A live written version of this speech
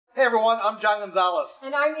Hey everyone, I'm John Gonzalez.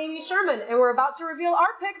 And I'm Amy Sherman, and we're about to reveal our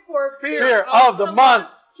pick for Beer of the Month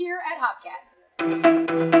here at Hopcat.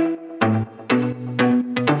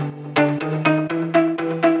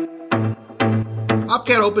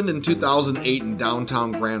 Hopcat opened in 2008 in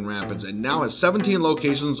downtown Grand Rapids and now has 17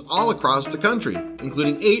 locations all across the country,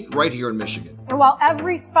 including 8 right here in Michigan. And while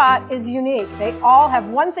every spot is unique, they all have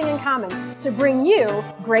one thing in common: to bring you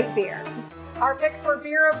great beer. Our pick for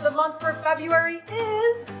Beer of the Month for February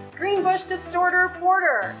is Greenbush Distorter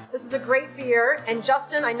Porter. This is a great beer, and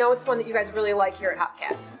Justin, I know it's one that you guys really like here at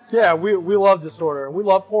Hopcat. Yeah, we love Distorter, and we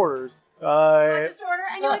love porters. You like Distorter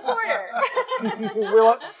and you like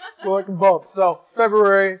porter. we like them both. So it's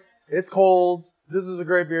February, it's cold. This is a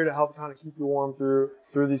great beer to help kind of keep you warm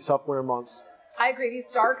through these tough winter months. I agree. These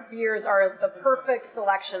dark beers are the perfect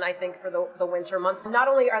selection, I think, for the winter months. Not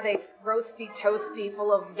only are they roasty, toasty,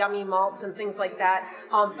 full of yummy malts and things like that,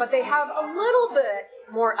 but they have a little bit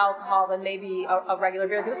more alcohol than maybe a regular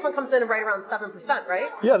beer. This one comes in right around 7%, right?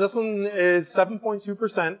 Yeah, this one is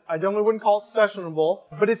 7.2%. I definitely wouldn't call it sessionable,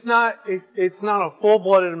 but it's not a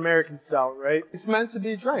full-blooded American stout, right? It's meant to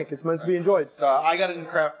be drank. It's meant to be enjoyed. I got into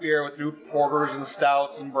craft beer through porters and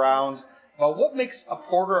stouts and browns. But what makes a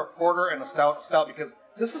porter and a stout? Because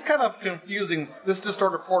this is kind of confusing. This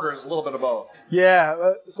Distorter Porter is a little bit of both.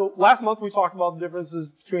 Yeah, so last month we talked about the differences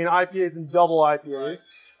between IPAs and double IPAs.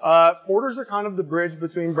 Porters are kind of the bridge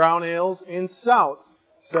between brown ales and stouts.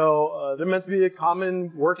 So they're meant to be a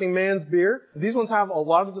common working man's beer. These ones have a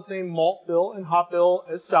lot of the same malt bill and hop bill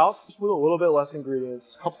as stouts, just with a little bit less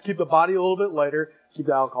ingredients. Helps keep the body a little bit lighter, keep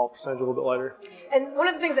the alcohol percentage a little bit lighter. And one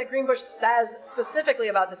of the things that Greenbush says specifically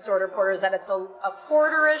about Distorter Porter is that it's a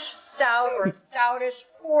porterish stout or a stoutish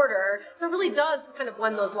porter. So it really does kind of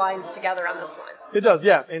blend those lines together on this one. It does,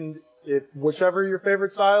 yeah. And if whichever your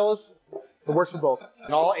favorite style is, it works for both.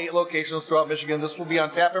 In all 8 locations throughout Michigan, this will be on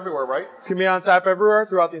tap everywhere, right? It's going to be on tap everywhere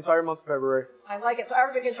throughout the entire month of February. I like it. So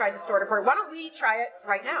everybody can try Distorter Porter. Why don't we try it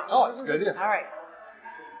right now? Oh, that's a good idea. All right.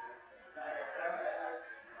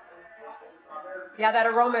 Yeah,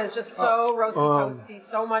 that aroma is just so roasty, toasty,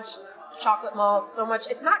 so much chocolate malt, so much.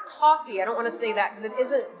 It's not coffee. I don't want to say that because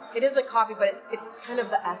it isn't coffee, but it's kind of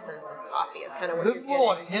the essence of coffee. It's kind of what There's you're a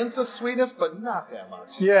little getting. hint of sweetness, but not that much.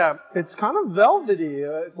 Yeah, it's kind of velvety.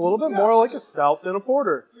 It's a little bit more like a stout than a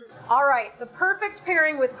porter. All right, the perfect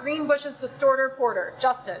pairing with Greenbush's Distorter Porter.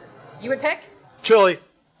 Justin, you would pick? Chili.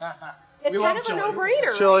 It's kind of a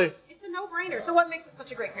no-brainer. Chili. Right? It's a no-brainer. So what makes it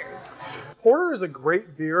such a great pairing? Porter is a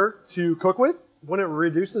great beer to cook with. When it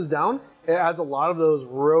reduces down, it adds a lot of those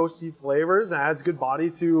roasty flavors and adds good body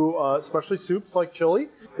to especially soups like chili.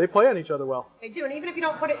 They play on each other well. They do, and even if you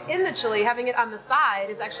don't put it in the chili, having it on the side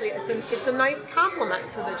is actually it's a nice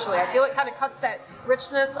complement to the chili. I feel it kind of cuts that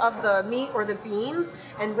richness of the meat or the beans,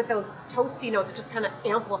 and with those toasty notes, it just kind of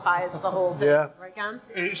amplifies the whole thing. Yeah. Right, Gons?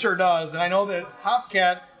 It sure does. And I know that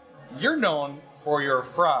Hopcat, you're known for your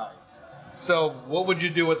fries. So what would you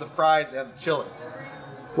do with the fries and the chili?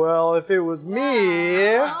 Well, if it was me...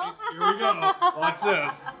 Here we go. Watch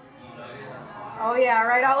this. Oh yeah,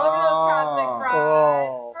 right all over those cosmic fries.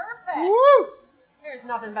 Oh. Perfect. Woo! There's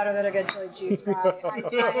nothing better than a good chili cheese fry, I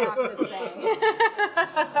have to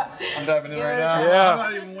say. I'm diving in right now. Yeah, I'm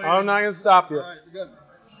not even waiting. I'm not going to stop you. All right, good.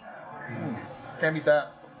 Can't beat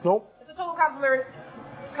that. Nope. It's a total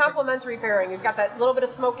complementary pairing. You've got that little bit of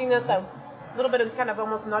smokiness, a little bit of kind of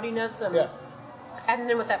almost nuttiness, and Yeah. adding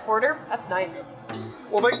in with that porter, that's nice.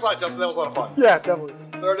 Well, thanks a lot, Justin. That was a lot of fun. Yeah, definitely.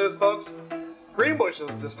 There it is, folks.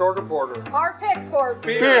 Greenbush's Distorter Porter. Our pick for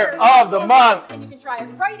Beer of the Month. And you can try it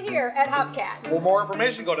right here at Hopcat. For more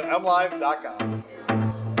information, go to MLive.com.